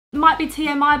It might be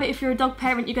TMI, but if you're a dog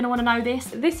parent, you're going to want to know this.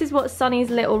 This is what Sunny's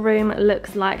little room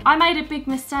looks like. I made a big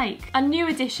mistake. A new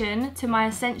addition to my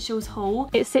essentials haul.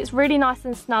 It sits really nice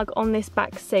and snug on this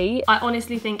back seat. I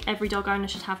honestly think every dog owner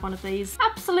should have one of these.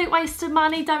 Absolute waste of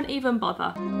money, don't even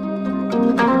bother.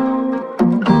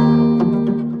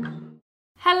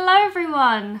 Hello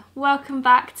everyone, welcome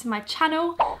back to my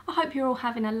channel. I hope you're all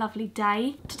having a lovely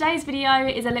day. Today's video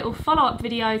is a little follow-up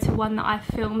video to one that I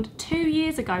filmed 2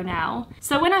 years ago now.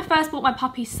 So when I first brought my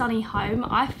puppy Sunny home,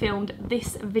 I filmed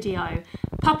this video.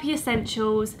 Puppy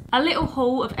essentials, a little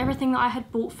haul of everything that I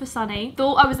had bought for Sunny.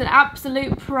 Thought I was an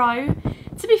absolute pro.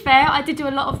 To be fair, I did do a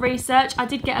lot of research. I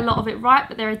did get a lot of it right,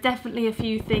 but there are definitely a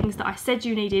few things that I said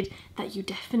you needed that you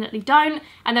definitely don't.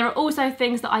 And there are also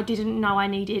things that I didn't know I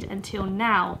needed until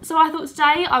now. So I thought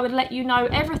today I would let you know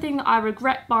everything that I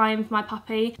regret buying for my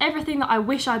puppy, everything that I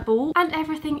wish I bought, and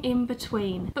everything in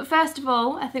between. But first of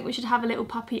all, I think we should have a little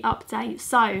puppy update.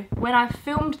 So when I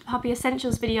filmed the puppy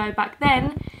essentials video back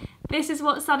then, this is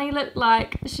what Sunny looked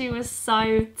like. She was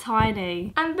so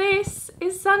tiny. And this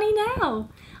is Sunny now.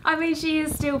 I mean, she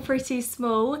is still pretty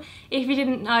small. If you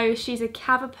didn't know, she's a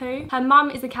Cavapoo. Her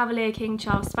mum is a Cavalier King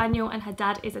Charles Spaniel and her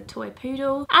dad is a toy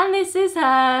poodle. And this is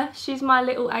her. She's my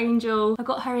little angel. I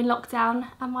got her in lockdown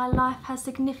and my life has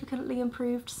significantly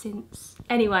improved since.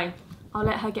 Anyway, I'll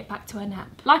let her get back to her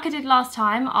nap. Like I did last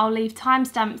time, I'll leave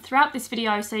timestamp throughout this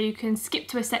video so you can skip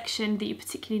to a section that you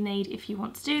particularly need if you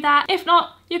want to do that. If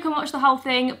not, you can watch the whole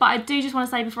thing, but I do just want to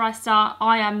say before I start,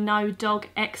 I am no dog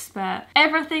expert.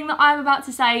 Everything that I'm about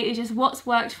to say is just what's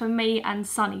worked for me and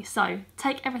Sunny, so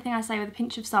take everything I say with a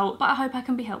pinch of salt, but I hope I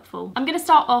can be helpful. I'm going to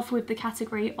start off with the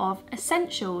category of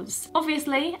essentials.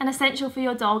 Obviously, an essential for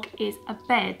your dog is a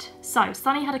bed. So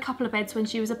Sunny had a couple of beds when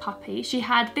she was a puppy. She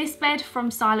had this bed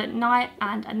from Silent Night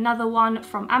and another one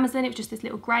from Amazon. It was just this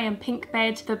little grey and pink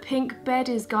bed. The pink bed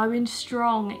is going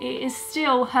strong. It is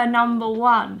still her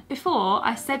 #1. Before,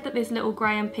 I said that this little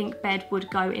grey and pink bed would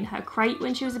go in her crate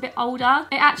when she was a bit older.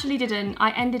 It actually didn't. I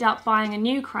ended up buying a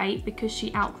new crate because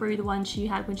she outgrew the one she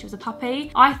had when she was a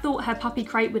puppy. I thought her puppy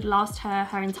crate would last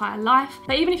her entire life,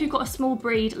 but even if you've got a small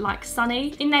breed like Sunny,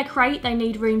 in their crate they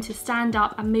need room to stand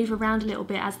up and move around a little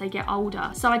bit as they get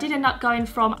older. So I did end up going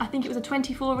from, I think it was a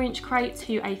 24-inch crate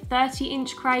to a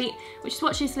 30-inch crate, which is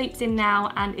what she sleeps in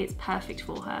now, and it's perfect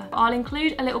for her. I'll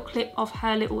include a little clip of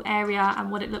her little area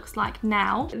and what it looks like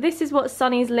now. This is what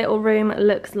Sunny's little room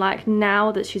looks like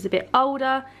now that she's a bit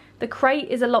older. The crate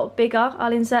is a lot bigger.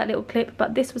 I'll insert a little clip,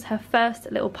 but this was her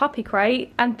first little puppy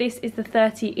crate, and this is the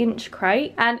 30-inch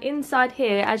crate. And inside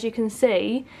here, as you can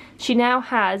see, she now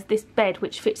has this bed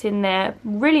which fits in there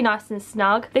really nice and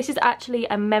snug. This is actually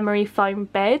a memory foam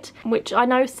bed, which I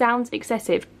know sounds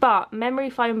excessive, but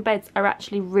memory foam beds are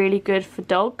actually really good for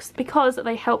dogs because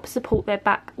they help support their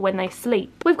back when they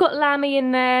sleep. We've got Lammy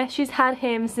in there. She's had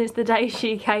him since the day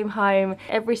she came home.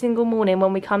 Every single morning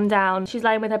when we come down, she's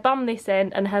laying with her bum this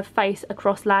end and her face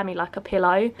across Lammy like a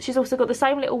pillow. She's also got the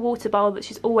same little water bowl that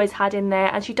she's always had in there,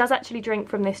 and she does actually drink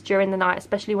from this during the night,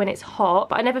 especially when it's hot,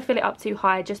 but I never fill it up too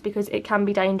high just because it can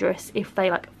be dangerous if they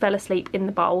like fell asleep in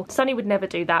the bowl. Sunny would never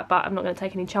do that, but I'm not going to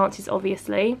take any chances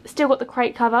obviously. Still got the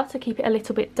crate cover to keep it a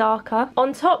little bit darker.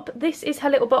 On top, this is her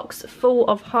little box full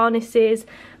of harnesses,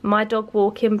 my dog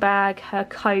walking bag, her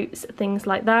coats, things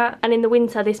like that. And in the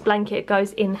winter, this blanket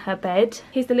goes in her bed.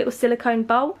 Here's the little silicone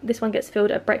bowl. This one gets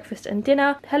filled at breakfast and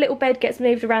dinner. Her little bed gets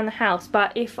moved around the house,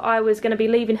 but if I was going to be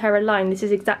leaving her alone, this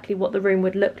is exactly what the room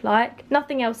would look like.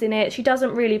 Nothing else in it. She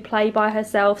doesn't really play by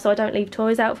herself, so I don't leave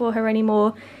toys out for her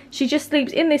anymore. She just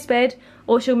sleeps in this bed,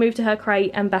 or she'll move to her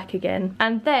crate and back again.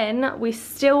 And then we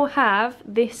still have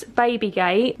this baby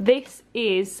gate. This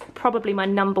is probably my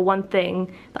 #1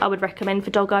 thing that I would recommend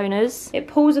for dog owners. It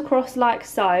pulls across like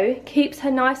so, keeps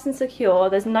her nice and secure.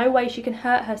 There's no way she can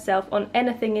hurt herself on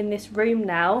anything in this room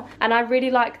now. And I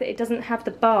really like that it doesn't have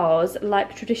the bars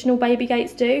like traditional baby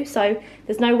gates do, so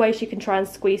there's no way she can try and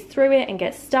squeeze through it and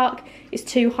get stuck. It's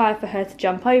too high for her to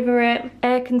jump over it.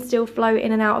 Air can still flow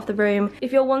in and out of the room.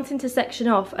 If you're wanting to section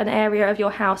off an area of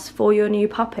your house for your new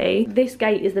puppy, this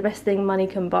gate is the best thing money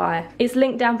can buy. It's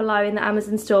linked down below in the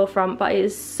Amazon storefront, but it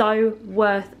is so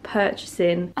worth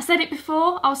purchasing. I said it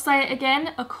before, I'll say it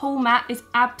again, a cool mat is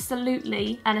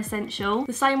absolutely an essential.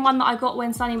 The same one that I got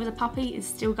when Sunny was a puppy is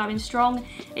still going strong.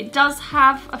 It does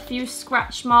have a few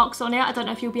scratch marks on it. I don't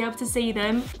know if you'll be able to see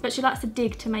them, but she likes to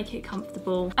dig to make it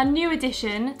comfortable. A new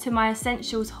addition to my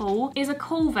essentials haul is a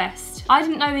cool vest. I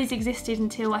didn't know these existed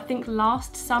until I think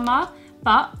last summer.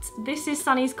 But this is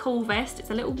Sunny's cool vest. It's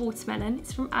a little watermelon.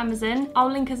 It's from Amazon.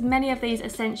 I'll link as many of these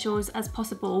essentials as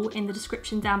possible in the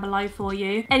description down below for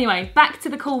you. Anyway, back to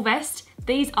the cool vest.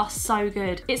 These are so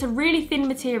good. It's a really thin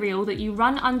material that you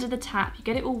run under the tap, you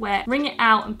get it all wet, wring it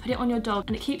out and put it on your dog,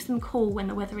 and it keeps them cool when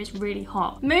the weather is really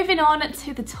hot. Moving on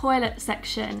to the toilet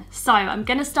section. So I'm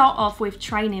gonna start off with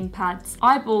training pads.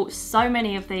 I bought so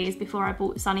many of these before I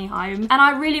bought Sunny home, and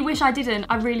I really wish I didn't.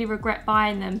 I really regret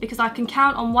buying them because I can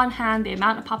count on one hand the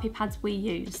amount of puppy pads we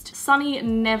used. Sunny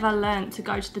never learnt to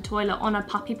go to the toilet on a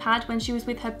puppy pad when she was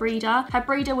with her breeder. Her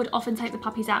breeder would often take the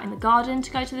puppies out in the garden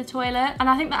to go to the toilet, and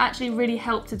I think that actually really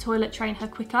helped to toilet train her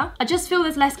quicker. I just feel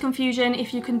there's less confusion.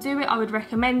 If you can do it, I would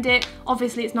recommend it.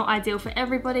 Obviously it's not ideal for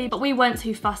everybody, but we weren't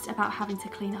too fussed about having to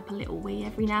clean up a little wee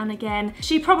every now and again.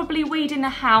 She probably weed in the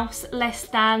house less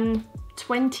than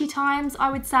 20 times,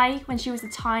 I would say, when she was a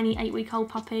tiny 8-week-old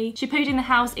puppy. She pooed in the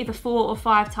house either 4 or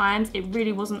 5 times. It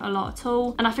really wasn't a lot at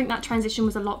all. And I think that transition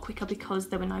was a lot quicker because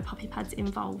there were no puppy pads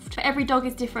involved. But every dog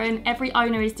is different. Every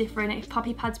owner is different. If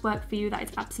puppy pads work for you, that is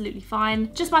absolutely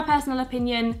fine. Just my personal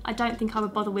opinion, I don't think I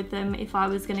would bother with them if I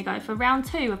was gonna go for round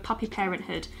 2 of puppy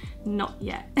parenthood. Not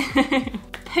yet.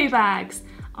 Poo bags.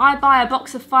 I buy a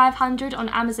box of 500 on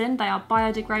Amazon. They are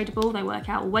biodegradable. They work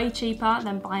out way cheaper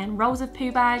than buying rolls of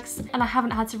poo bags. And I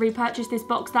haven't had to repurchase this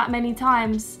box that many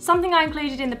times. Something I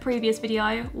included in the previous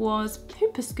video was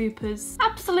pooper scoopers.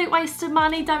 Absolute waste of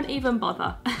money, don't even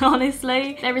bother.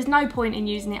 Honestly, there is no point in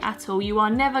using it at all. You are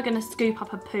never gonna scoop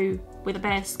up a poo with a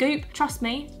bare scoop. Trust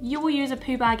me, you will use a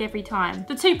poo bag every time.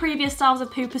 The 2 previous styles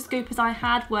of pooper scoopers I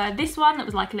had were this one that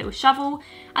was like a little shovel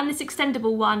and this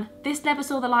extendable one. This never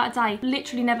saw the light of day.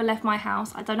 Literally never left my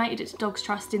house. I donated it to Dogs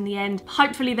Trust in the end.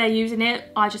 Hopefully they're using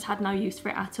it. I just had no use for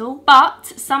it at all. But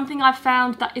something I've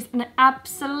found that is an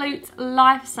absolute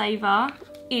lifesaver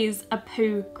is a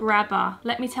poo grabber.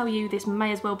 Let me tell you, this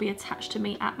may as well be attached to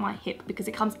me at my hip because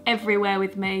it comes everywhere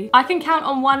with me. I can count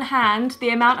on one hand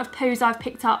the amount of poos I've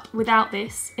picked up without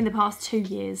this in the past 2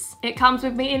 years. It comes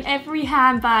with me in every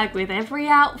handbag, with every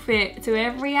outfit, to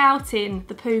every outing.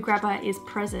 The poo grabber is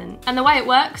present. And the way it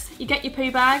works, you get your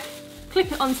poo bag,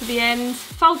 clip it onto the end,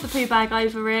 fold the poo bag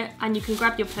over it, and you can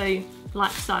grab your poo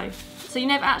like so. So you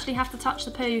never actually have to touch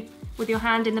the poo with your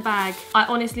hand in the bag. I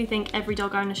honestly think every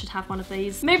dog owner should have one of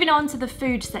these. Moving on to the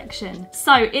food section.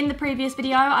 So in the previous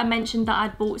video, I mentioned that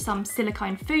I'd bought some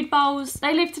silicone food bowls.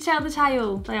 They live to tell the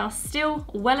tale. They are still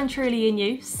well and truly in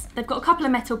use. They've got a couple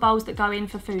of metal bowls that go in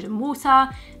for food and water.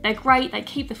 They're great, they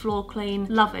keep the floor clean.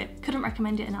 Love it. Couldn't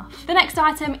recommend it enough. The next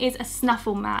item is a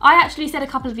snuffle mat. I actually said a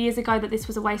couple of years ago that this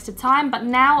was a waste of time, but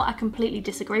now I completely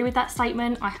disagree with that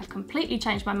statement. I have completely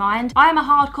changed my mind. I am a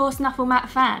hardcore snuffle mat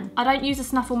fan. I don't use a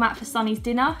snuffle mat for Sunny's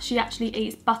dinner. She actually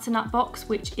eats butternut box,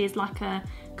 which is like a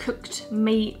cooked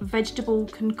meat vegetable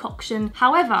concoction.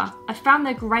 However, I found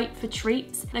they're great for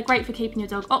treats. They're great for keeping your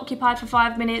dog occupied for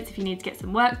 5 minutes if you need to get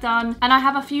some work done. And I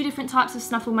have a few different types of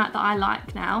snuffle mat that I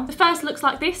like now. The first looks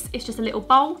like this. It's just a little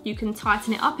bowl. You can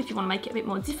tighten it up if you want to make it a bit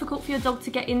more difficult for your dog to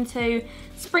get into.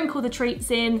 Sprinkle the treats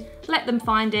in, let them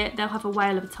find it. They'll have a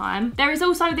whale of a time. There is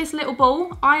also this little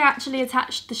ball. I actually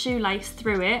attached the shoelace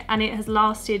through it and it has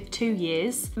lasted 2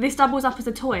 years. This doubles up as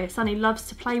a toy. Sunny loves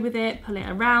to play with it, pull it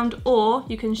around, or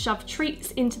you can shove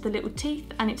treats into the little teeth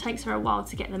and it takes her a while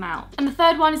to get them out. And the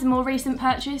third one is a more recent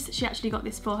purchase. She actually got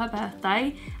this for her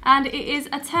birthday and it is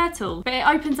a turtle. But it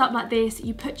opens up like this.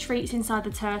 You put treats inside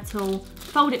the turtle,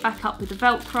 fold it back up with the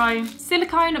Velcro.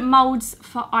 Silicone moulds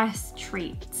for ice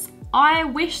treats. I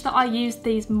wish that I used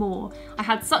these more. I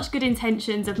had such good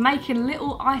intentions of making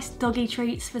little ice doggy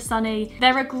treats for Sunny.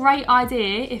 They're a great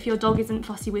idea if your dog isn't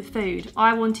fussy with food.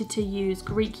 I wanted to use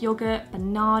Greek yogurt,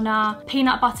 banana,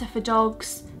 peanut butter for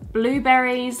dogs,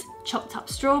 blueberries, chopped up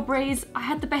strawberries. I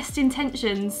had the best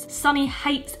intentions. Sunny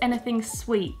hates anything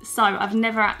sweet, so I've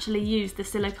never actually used the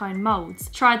silicone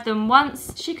moulds. Tried them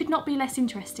once, she could not be less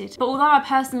interested. But although I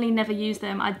personally never use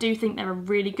them, I do think they're a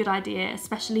really good idea,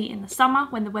 especially in the summer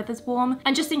when the weather's warm.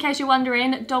 And just in case you're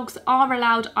wondering, dogs are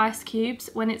allowed ice cubes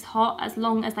when it's hot as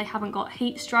long as they haven't got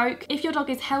heat stroke. If your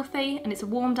dog is healthy and it's a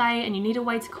warm day and you need a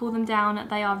way to cool them down,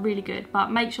 they are really good,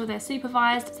 but make sure they're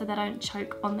supervised so they don't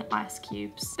choke on the ice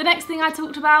cubes. The next thing I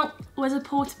talked about was a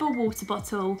portable water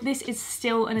bottle. This is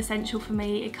still an essential for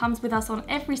me. It comes with us on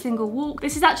every single walk.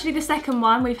 This is actually the second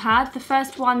one we've had. The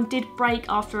first one did break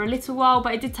after a little while,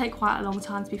 but it did take quite a long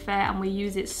time to be fair, and we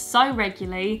use it so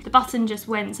regularly. The button just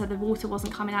went so the water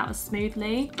wasn't coming out as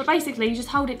smoothly. But basically you just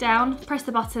hold it down, press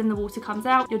the button, the water comes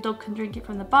out, your dog can drink it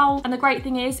from the bowl. And the great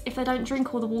thing is, if they don't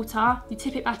drink all the water, you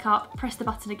tip it back up, press the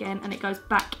button again, and it goes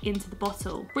back into the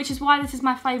bottle. Which is why this is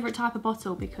my favourite type of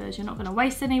bottle, because you're not going to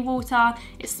waste any water.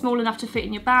 It's small enough to fit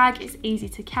in your bag, it's easy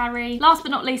to carry. Last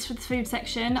but not least, for the food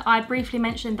section, I briefly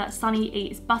mentioned that Sunny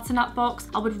eats butternut box.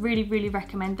 I would really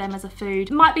recommend them as a food.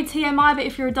 It might be TMI, but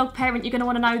if you're a dog parent, you're going to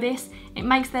want to know this. It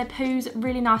makes their poos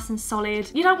really nice and solid.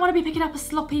 You don't want to be picking up a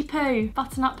sloppy poo.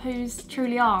 Butternut poos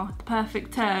truly are the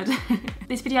perfect turd.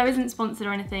 This video isn't sponsored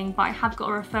or anything, but I have got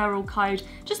a referral code,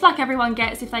 just like everyone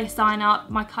gets if they sign up.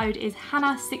 My code is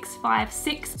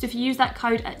Hannah656. So if you use that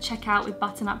code at checkout with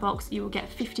butternut box, you will get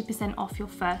 50% off your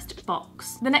first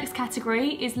box. The next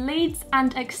category is leads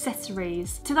and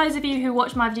accessories. To those of you who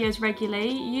watch my videos regularly,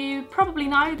 you probably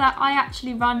know that I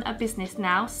actually run a business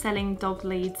now selling dog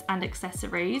leads and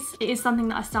accessories. It is something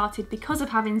that I started because of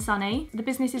having Sunny. The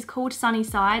business is called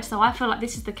Sunnyside, so I feel like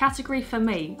this is the category for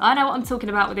me. I know what I'm talking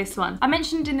about with this one. I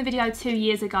mentioned in the video 2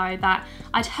 years ago that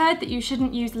I'd heard that you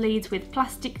shouldn't use leads with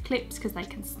plastic clips because they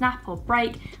can snap or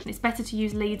break, and it's better to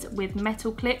use leads with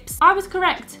metal clips. I was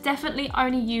correct. Definitely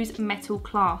only use metal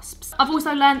clasps. I've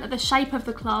also learned that the shape of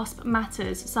the clasp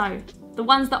matters. So the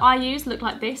ones that I use look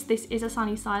like this. This is a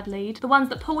Sunnyside lead. The ones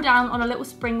that pull down on a little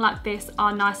spring like this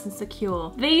are nice and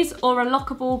secure. These, or a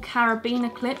lockable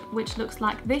carabiner clip, which looks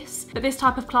like this. But this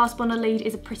type of clasp on a lead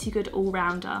is a pretty good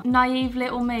all-rounder. Naive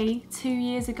little me 2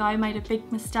 years ago made a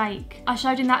big mistake. I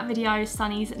showed in that video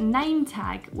Sunny's name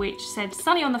tag, which said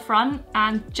Sunny on the front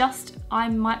and just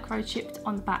I'm microchipped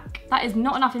on the back. That is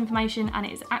not enough information, and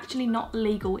it is actually not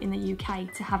legal in the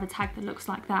UK to have a tag that looks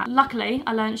like that. Luckily,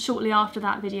 I learned shortly after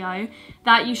that video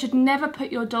that you should never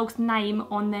put your dog's name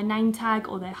on their name tag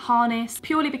or their harness,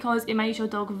 purely because it makes your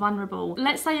dog vulnerable.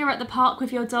 Let's say you're at the park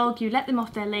with your dog, you let them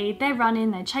off their lead, they're running,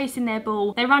 they're chasing their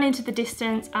ball, they run into the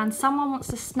distance, and someone wants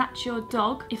to snatch your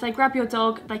dog. If they grab your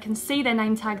dog, they can see their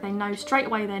name tag, they know straight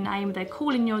away their name, they're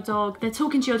calling your dog, they're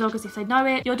talking to your dog as if they know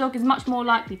it. Your dog is much more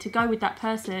likely to go with that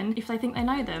person if they think they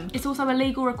know them. It's also a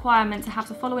legal requirement to have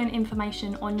the following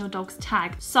information on your dog's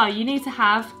tag. So you need to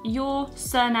have your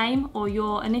surname, or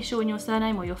your initial in your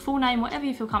surname, or your full name, whatever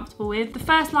you feel comfortable with, the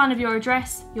first line of your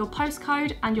address, your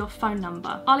postcode, and your phone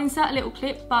number. I'll insert a little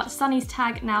clip, but Sunny's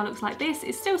tag now looks like this.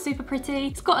 It's still super pretty.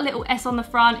 It's got a little S on the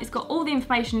front. It's got all the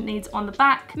information it needs on the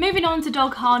back. Moving on to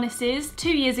dog harnesses.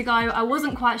 2 years ago, I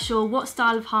wasn't quite sure what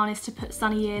style of harness to put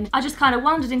Sunny in. I just kind of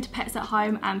wandered into Pets at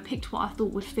Home and picked what I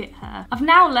thought would fit her. I've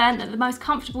now learned that the most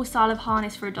comfortable style of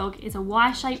harness for a dog is a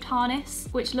Y-shaped harness,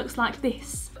 which looks like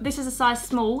this. This is a size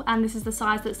small, and this is the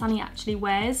size that Sunny actually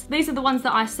wears. These are the ones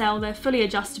that I sell. They're fully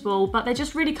adjustable, but they're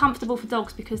just really comfortable for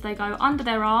dogs because they go under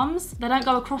their arms. They don't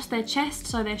go across their chest,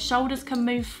 so their shoulders can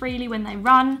move freely when they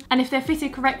run. And if they're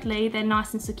fitted correctly, they're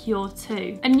nice and secure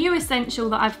too. A new essential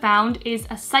that I've found is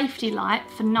a safety light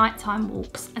for nighttime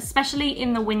walks, especially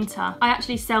in the winter. I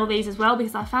actually sell these as well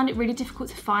because I found it really difficult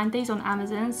to find these on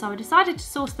Amazon, so I decided to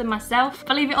source them myself.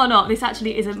 Believe it or not, this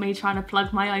actually isn't me trying to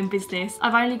plug my own business.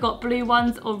 I've only got blue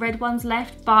ones or red ones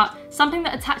left, but something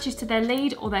that attaches to their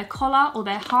lead or their collar or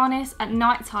their harness at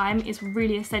night time is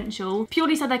really essential,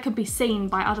 purely so they could be seen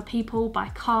by other people, by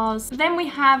cars. Then we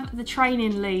have the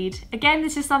training lead. Again,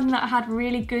 this is something that I had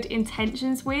really good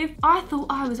intentions with. I thought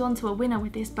I was onto a winner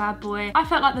with this bad boy. I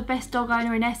felt like the best dog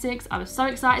owner in Essex. I was so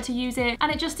excited to use it,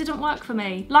 and it just didn't work for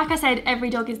me. Like I said, every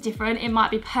dog is different. It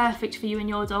might be perfect for you and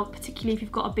your dog, particularly if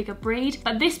you've got a bigger breed,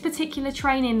 but this particular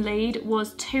training lead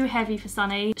was too heavy for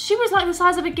Sunny. She was like the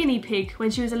size of a guinea pig when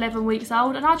she was 11 weeks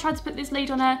old, and I tried to put this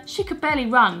lead on her. She could barely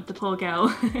run, the poor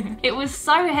girl. It was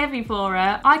so heavy for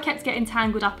her. I kept getting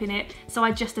tangled up in it, so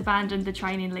I just abandoned the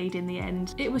training lead in the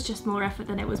end. It was just more effort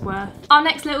than it was worth. Our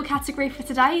next little category for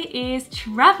today is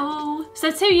travel.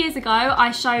 So 2 years ago,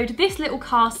 I showed this little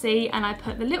car seat, and I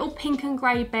put the little pink and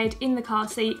grey bed in the car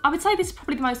seat. I would say this is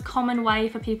probably the most common way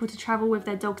for people to travel with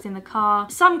their dogs in the car.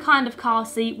 Some kind of car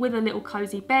seat with a little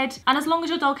cozy bed, and as long as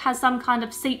your dog has some kind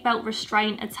of seatbelt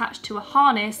restraint attached to a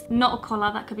harness, not a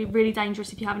collar. That could be really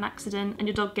dangerous if you have an accident and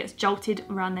your dog gets jolted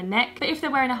around their neck. But if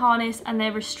they're wearing a harness and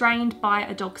they're restrained by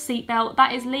a dog seatbelt,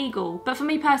 that is legal. But for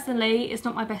me personally, it's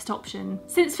not my best option.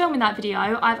 Since filming that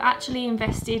video, I've actually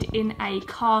invested in a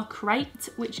car crate,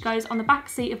 which goes on the back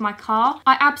seat of my car.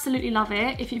 I absolutely love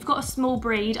it. If you've got a small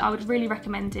breed, I would really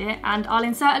recommend it, and I'll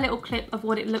insert a little clip of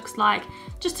what it looks like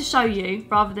just to show you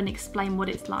rather than explain what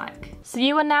it's like. So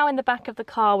you are now in the back of the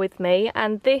car with me,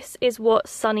 and this is what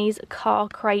Sunny's car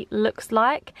crate looks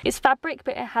like. It's fabric,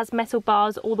 but it has metal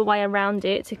bars all the way around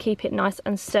it to keep it nice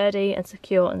and sturdy and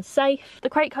secure and safe. The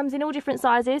crate comes in all different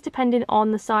sizes depending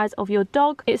on the size of your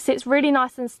dog. It sits really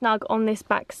nice and snug on this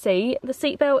back seat. The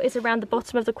seatbelt is around the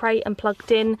bottom of the crate and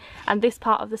plugged in, and this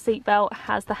part of the seatbelt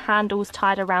has the handles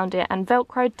tied around it and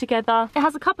velcroed together. It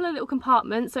has a couple of little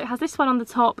compartments, so it has this one on the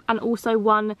top and also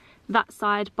one that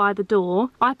side by the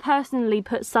door. I personally personally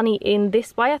put Sunny in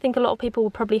this way. I think a lot of people will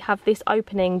probably have this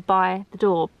opening by the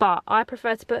door, but I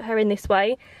prefer to put her in this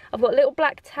way. I've got a little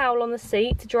black towel on the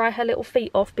seat to dry her little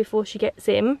feet off before she gets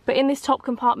in. But in this top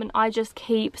compartment, I just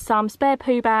keep some spare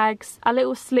poo bags, a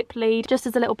little slip lead, just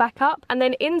as a little backup. And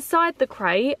then inside the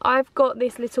crate, I've got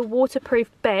this little waterproof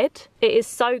bed. It is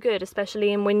so good,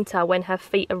 especially in winter when her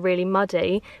feet are really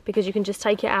muddy, because you can just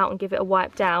take it out and give it a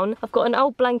wipe down. I've got an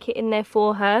old blanket in there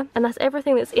for her, and that's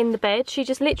everything that's in the bed. She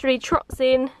just literally trots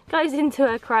in, goes into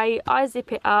her crate, I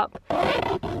zip it up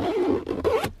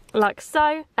like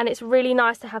so, and it's really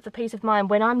nice to have the peace of mind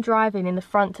when I'm driving in the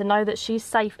front to know that she's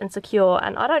safe and secure,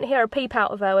 and I don't hear a peep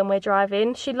out of her when we're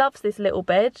driving. She loves this little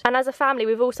bed. And as a family,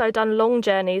 we've also done long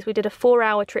journeys. We did a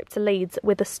 4-hour trip to Leeds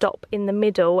with a stop in the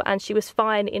middle, and she was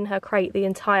fine in her crate the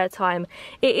entire time.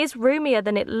 It is roomier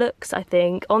than it looks, I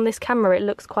think. On this camera it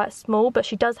looks quite small, but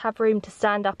she does have room to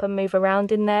stand up and move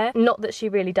around in there. Not that she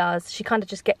really does. She kind of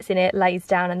just gets in it, lays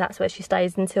down, and that's where she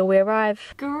stays until we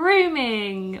arrive.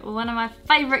 Grooming, one of my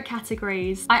favourite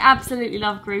categories. I absolutely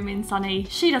love grooming Sunny.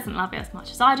 She doesn't love it as much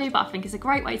as I do, but I think it's a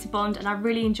great way to bond, and I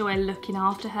really enjoy looking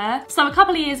after her. So a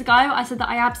couple of years ago, I said that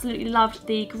I absolutely loved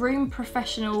the Groom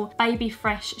Professional Baby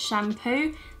Fresh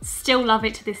shampoo. Still love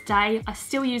it to this day. I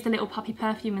still use the little puppy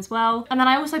perfume as well. And then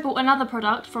I also bought another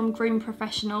product from Groom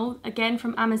Professional, again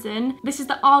from Amazon. This is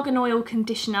the Argan Oil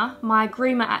Conditioner. My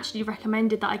groomer actually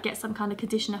recommended that I get some kind of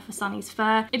conditioner for Sunny's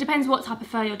fur. It depends what type of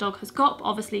fur your dog has got, but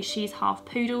obviously she's half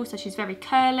poodle, so she's very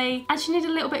curly. And she needed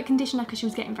a little bit of conditioner because she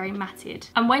was getting very matted.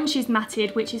 And when she's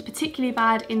matted, which is particularly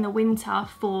bad in the winter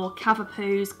for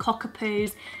cavapoos,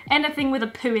 cockapoos, anything with a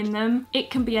poo in them,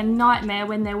 it can be a nightmare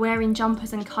when they're wearing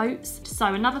jumpers and coats. So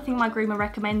another thing my groomer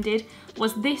recommended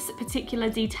was this particular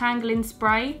detangling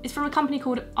spray. It's from a company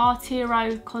called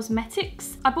Artero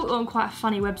Cosmetics. I bought it on quite a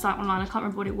funny website online, I can't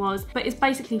remember what it was, but it's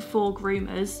basically for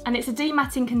groomers. And it's a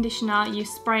dematting conditioner. You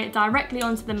spray it directly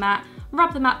onto the mat,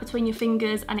 rub the mat between your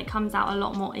fingers, and it comes out a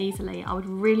lot more easily. I would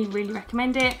really, really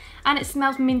recommend it. And it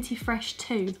smells minty fresh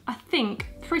too. I think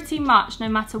pretty much no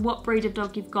matter what breed of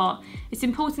dog you've got, it's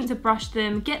important to brush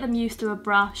them, get them used to a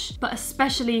brush, but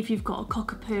especially if you've got a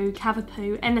cockapoo,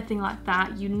 cavapoo, anything like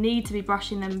that, you need to be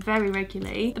brushing them very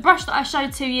regularly. The brush that I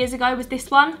showed 2 years ago was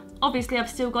this one. Obviously I've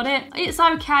still got it. It's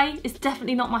okay. It's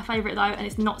definitely not my favourite though, and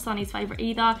it's not Sunny's favourite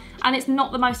either, and it's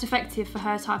not the most effective for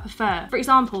her type of fur. For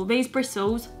example, these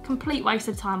bristles, complete waste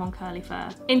of time on curly fur.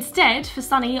 Instead, for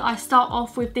Sunny, I start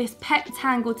off with this Pet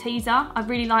Tangle Teaser. I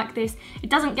really like this. It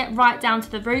doesn't get right down to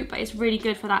the root, but it's really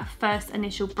good for that first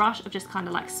initial brush of just kind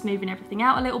of like smoothing everything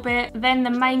out a little bit. Then the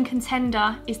main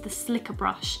contender is the Slicker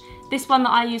brush. This one that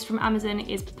I use from Amazon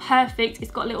is perfect.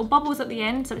 It's got little bubbles at the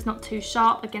end, so it's not too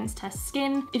sharp against her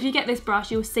skin. If you get this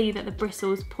brush, you'll see that the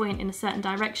bristles point in a certain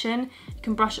direction. You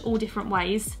can brush all different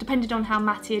ways, depending on how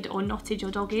matted or knotted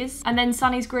your dog is. And then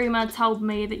Sunny's groomer told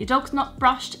me that your dog's not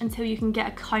brushed until you can get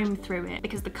a comb through it,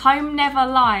 because the comb never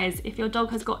lies. If your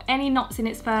dog has got any knots in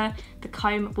its fur, the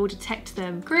comb will detect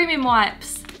them. Grooming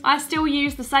wipes. I still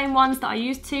use the same ones that I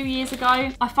used 2 years ago.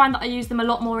 I find that I use them a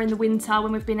lot more in the winter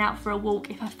when we've been out for a walk,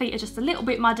 if her feet are just a little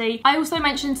bit muddy. I also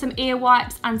mentioned some ear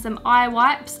wipes and some eye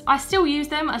wipes. I still use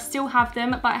them, I still have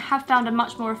them, but I have found a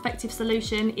much more effective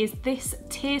solution is this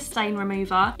tear stain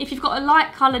remover. If you've got a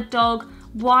light coloured dog,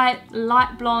 white,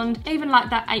 light blonde, even like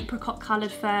that apricot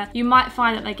coloured fur, you might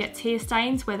find that they get tear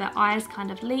stains where their eyes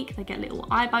kind of leak, they get little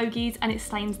eye bogies, and it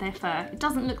stains their fur. It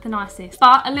doesn't look the nicest,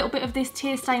 but a little bit of this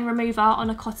tear stain remover on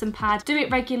a cotton pad, do it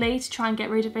regularly to try and get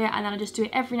rid of it, and then I just do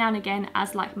it every now and again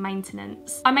as like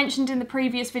maintenance. I mentioned in the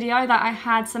previous video that I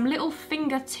had some little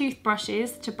finger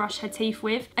toothbrushes to brush her teeth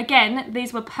with. Again,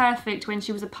 these were perfect when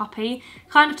she was a puppy,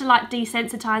 kind of to like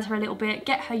desensitize her a little bit,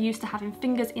 get her used to having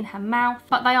fingers in her mouth,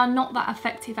 but they are not that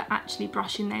effective at actually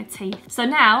brushing their teeth. So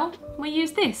now we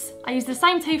use this. I use the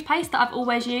same toothpaste that I've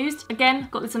always used. Again,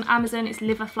 got this on Amazon, it's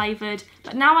liver flavoured,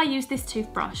 but now I use this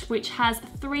toothbrush, which has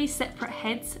 3 separate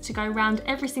heads to go around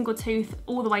every single tooth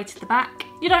all the way to the back.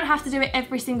 You don't have to do it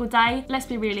every single day. Let's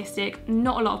be realistic,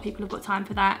 not a lot of people have got time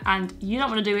for that, and you don't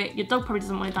want to do it. Your dog probably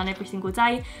doesn't want it done every single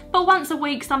day, but once a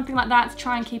week, something like that, to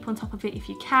try and keep on top of it if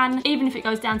you can. Even if it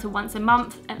goes down to once a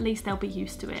month, at least they'll be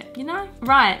used to it, you know?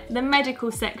 Right, the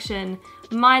medical section.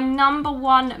 My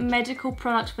 #1 medical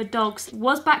product for dogs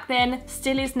was back then,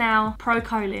 still is now,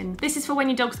 Procolin. This is for when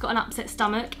your dog's got an upset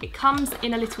stomach. It comes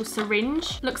in a little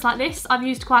syringe, looks like this. I've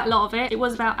used quite a lot of it. It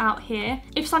was about out here.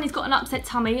 If Sunny's got an upset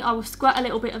tummy, I will squirt a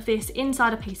little bit of this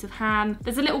inside a piece of ham.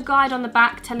 There's a little guide on the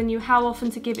back telling you how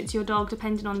often to give it to your dog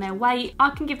depending on their weight. I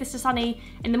can give this to Sunny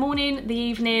in the morning, the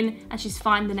evening, and she's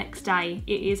fine the next day.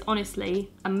 It is honestly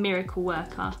a miracle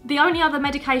worker. The only other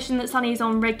medication that Sunny's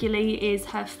on regularly is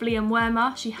her flea and worm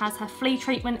dewormer. She has her flea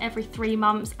treatment every 3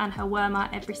 months and her wormer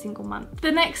every single month.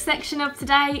 The next section of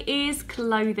today is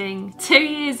clothing. 2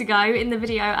 years ago in the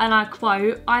video, and I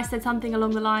quote, I said something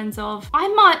along the lines of, I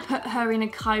might put her in a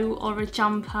coat or a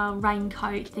jumper,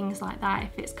 raincoat, things like that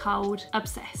if it's cold.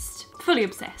 Obsessed. Fully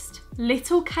obsessed.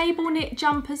 Little cable knit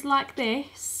jumpers like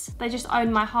this, they just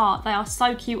own my heart. They are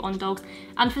so cute on dogs.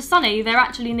 And for Sunny, they're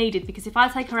actually needed because if I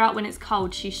take her out when it's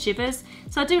cold, she shivers.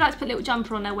 So I do like to put a little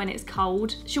jumper on there when it's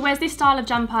cold. She wears this style of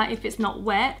jumper if it's not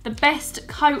wet. The best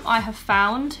coat I have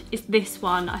found is this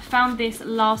one. I found this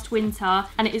last winter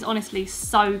and it is honestly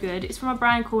so good. It's from a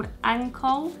brand called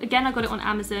Ankle. Again, I got it on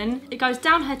Amazon. It goes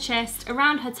down her chest,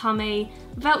 around her tummy,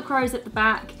 Velcros at the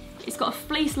back. It's got a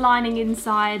fleece lining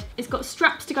inside. It's got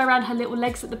straps to go around her little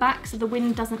legs at the back so the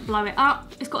wind doesn't blow it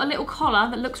up. It's got a little collar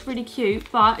that looks really cute,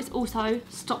 but it also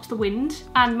stops the wind.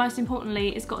 And most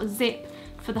importantly, it's got a zip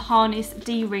for the harness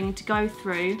D-ring to go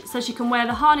through. So she can wear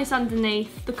the harness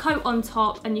underneath, the coat on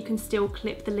top, and you can still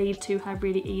clip the lead to her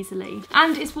really easily.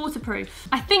 And it's waterproof.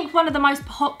 I think one of the most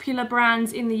popular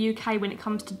brands in the UK when it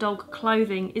comes to dog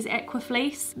clothing is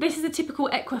Equifleece. This is a typical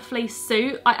Equifleece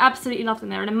suit. I absolutely love them.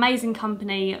 They're an amazing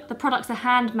company. The products are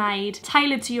handmade,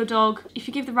 tailored to your dog. If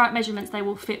you give the right measurements, they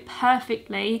will fit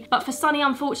perfectly. But for Sunny,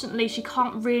 unfortunately, she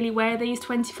can't really wear these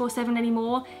 24/7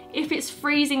 anymore. If it's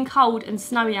freezing cold and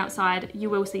snowy outside, you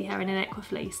will see her in an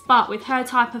Equifleece. But with her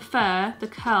type of fur, the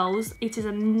curls, it is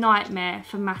a nightmare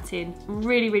for matting.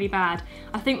 Really, really bad.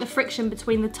 I think the friction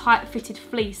between the tight fitted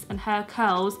fleece and her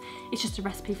curls is just a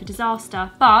recipe for disaster.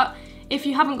 But if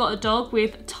you haven't got a dog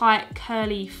with tight,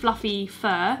 curly, fluffy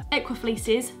fur,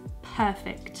 Equifleeces,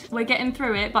 perfect. We're getting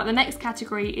through it, but the next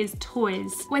category is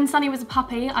toys. When Sunny was a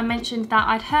puppy, I mentioned that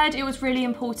I'd heard it was really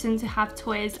important to have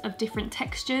toys of different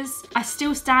textures. I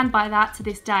still stand by that to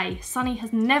this day. Sunny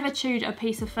has never chewed a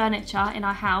piece of furniture in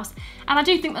our house, and I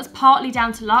do think that's partly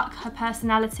down to luck, her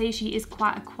personality. She is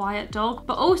quite a quiet dog,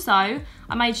 but also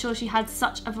I made sure she had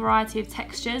such a variety of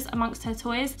textures amongst her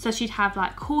toys. So she'd have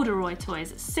like corduroy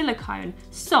toys, silicone,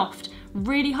 soft,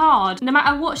 really hard. No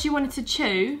matter what she wanted to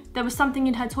chew, there was something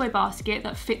in her toy basket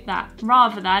that fit that,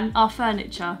 rather than our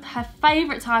furniture. Her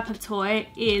favourite type of toy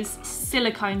is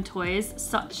silicone toys,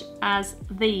 such as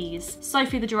these.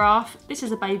 Sophie the giraffe. This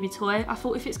is a baby toy. I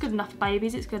thought if it's good enough for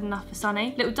babies, it's good enough for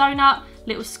Sunny. Little donut,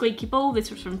 little squeaky ball. This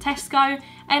was from Tesco.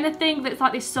 Anything that's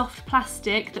like this soft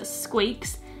plastic that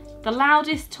squeaks. The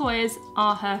loudest toys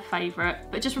are her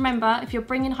favourite. But just remember, if you're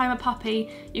bringing home a puppy,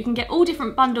 you can get all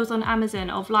different bundles on Amazon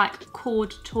of like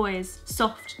cord toys,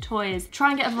 soft toys. Try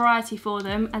and get a variety for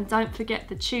them, and don't forget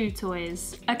the chew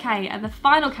toys. Okay, and the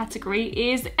final category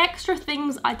is extra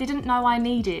things I didn't know I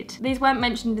needed. These weren't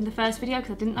mentioned in the first video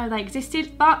because I didn't know they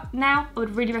existed, but now I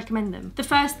would really recommend them. The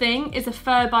first thing is a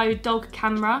Furbo dog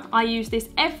camera. I use this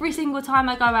every single time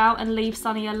I go out and leave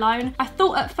Sunny alone. I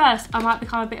thought at first I might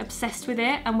become a bit obsessed with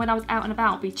it, and when I was out and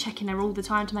about, be checking her all the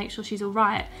time to make sure she's all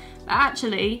right. But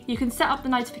actually, you can set up the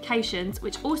notifications,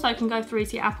 which also can go through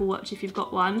to your Apple Watch if you've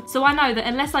got one. So I know that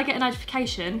unless I get a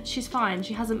notification, she's fine.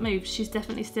 She hasn't moved. She's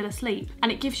definitely still asleep.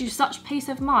 And it gives you such peace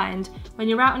of mind when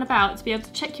you're out and about to be able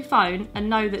to check your phone and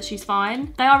know that she's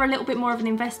fine. They are a little bit more of an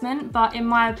investment, but in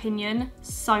my opinion,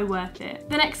 so worth it.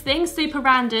 The next thing, super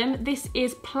random, this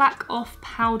is plaque off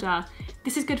powder.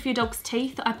 This is good for your dog's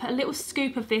teeth. I put a little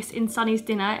scoop of this in Sunny's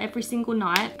dinner every single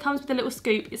night. It comes with a little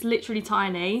scoop, it's literally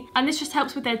tiny. And this just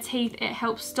helps with their teeth. It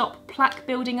helps stop plaque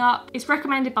building up. It's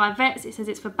recommended by vets. It says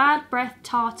it's for bad breath,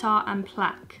 tartar and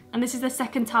plaque. And this is the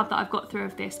second tub that I've got through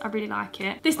of this. I really like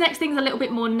it. This next thing is a little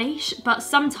bit more niche, but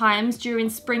sometimes during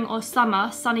spring or summer,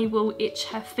 Sunny will itch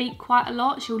her feet quite a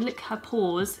lot. She'll lick her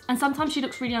paws, and sometimes she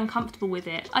looks really uncomfortable with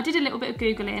it. I did a little bit of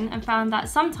Googling and found that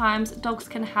sometimes dogs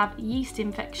can have yeast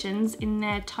infections in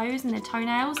their toes and their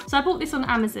toenails. So I bought this on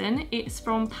Amazon. It's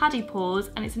from Paddy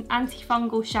Paws, and it's an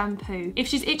antifungal shampoo. If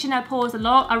she's itching her paws a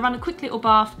lot, I run a quick little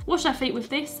bath, wash her feet with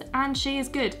this, and she is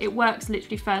good. It works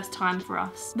literally first time for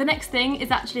us. The next thing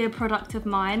is actually a product of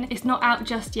mine. It's not out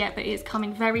just yet, but it's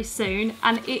coming very soon,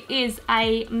 and it is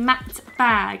a mat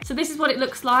bag. So this is what it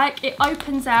looks like. It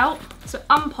opens out, so it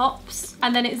unpops,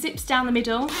 and then it zips down the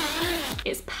middle.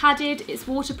 It's padded, it's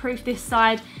waterproof this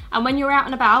side, and when you're out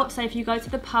and about, say if you go to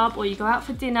the pub or you go out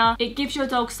for dinner, it gives your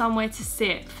dog somewhere to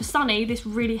sit. For Sunny, this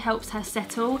really helps her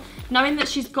settle. Knowing that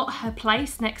she's got her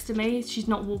place next to me, she's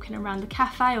not walking around the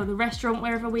cafe or the restaurant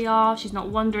wherever we are, she's not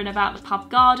wandering about the pub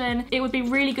garden. It would be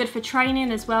really good for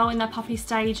training as well in their puppy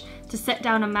stage, to set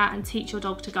down a mat and teach your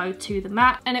dog to go to the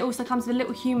mat. And it also comes with a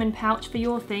little human pouch for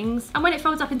your things. And when it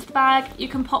folds up into the bag, you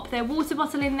can pop their water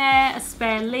bottle in there, a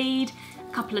spare lead,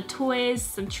 a couple of toys,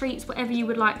 some treats, whatever you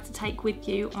would like to take with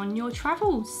you on your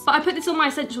travels. But I put this on my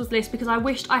essentials list because I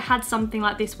wished I had something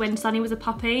like this when Sunny was a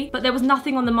puppy, but there was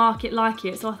nothing on the market like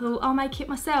it, so I thought I'll make it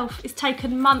myself. It's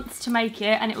taken months to make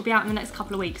it and it will be out in the next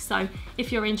couple of weeks, so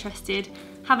if you're interested,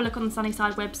 have a look on the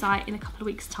Sunnyside website in a couple of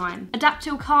weeks' time.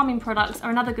 Adaptil calming products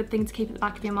are another good thing to keep at the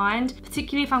back of your mind.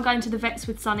 Particularly if I'm going to the vets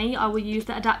with Sunny, I will use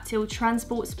the Adaptil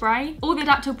Transport Spray. All the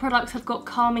Adaptil products have got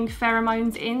calming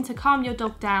pheromones in to calm your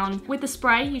dog down. With the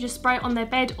spray, you just spray it on their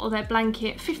bed or their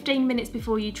blanket 15 minutes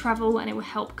before you travel and it will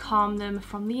help calm them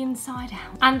from the inside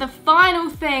out. And the final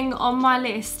thing on my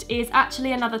list is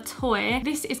actually another toy.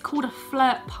 This is called a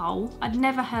flirt pole. I'd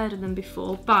never heard of them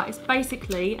before, but it's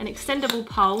basically an extendable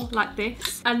pole like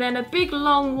this, and then a big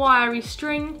long wiry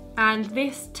string and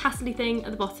this tassely thing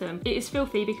at the bottom. It is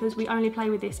filthy because we only play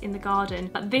with this in the garden,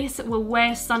 but this will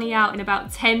wear Sunny out in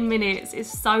about 10 minutes.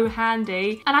 It's so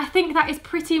handy. And I think that is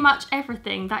pretty much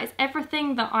everything. That is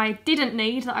everything that I didn't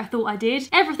need that I thought I did,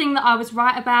 everything that I was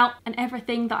right about, and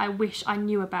everything that I wish I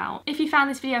knew about. If you found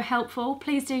this video helpful,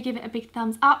 please do give it a big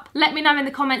thumbs up. Let me know in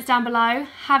the comments down below,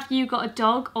 have you got a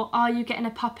dog or are you getting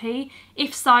a puppy?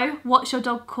 If so, what's your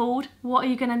dog called? What are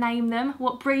you gonna name them?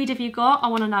 What breed have you got? I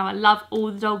wanna know. I love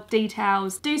all the dog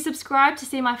details. Do subscribe to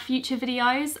see my future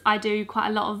videos. I do quite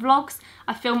a lot of vlogs.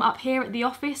 I film up here at the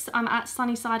office. I'm at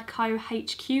Sunnyside Co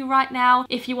HQ right now.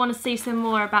 If you want to see some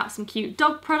more about some cute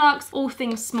dog products, all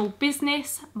things small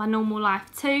business, my normal life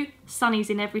too. Sunny's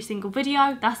in every single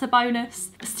video, that's a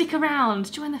bonus. Stick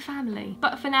around, join the family.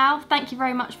 But for now, thank you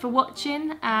very much for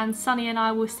watching, and Sunny and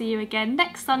I will see you again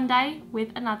next Sunday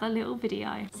with another little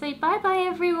video. Say bye bye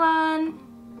everyone.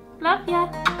 Love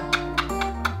ya.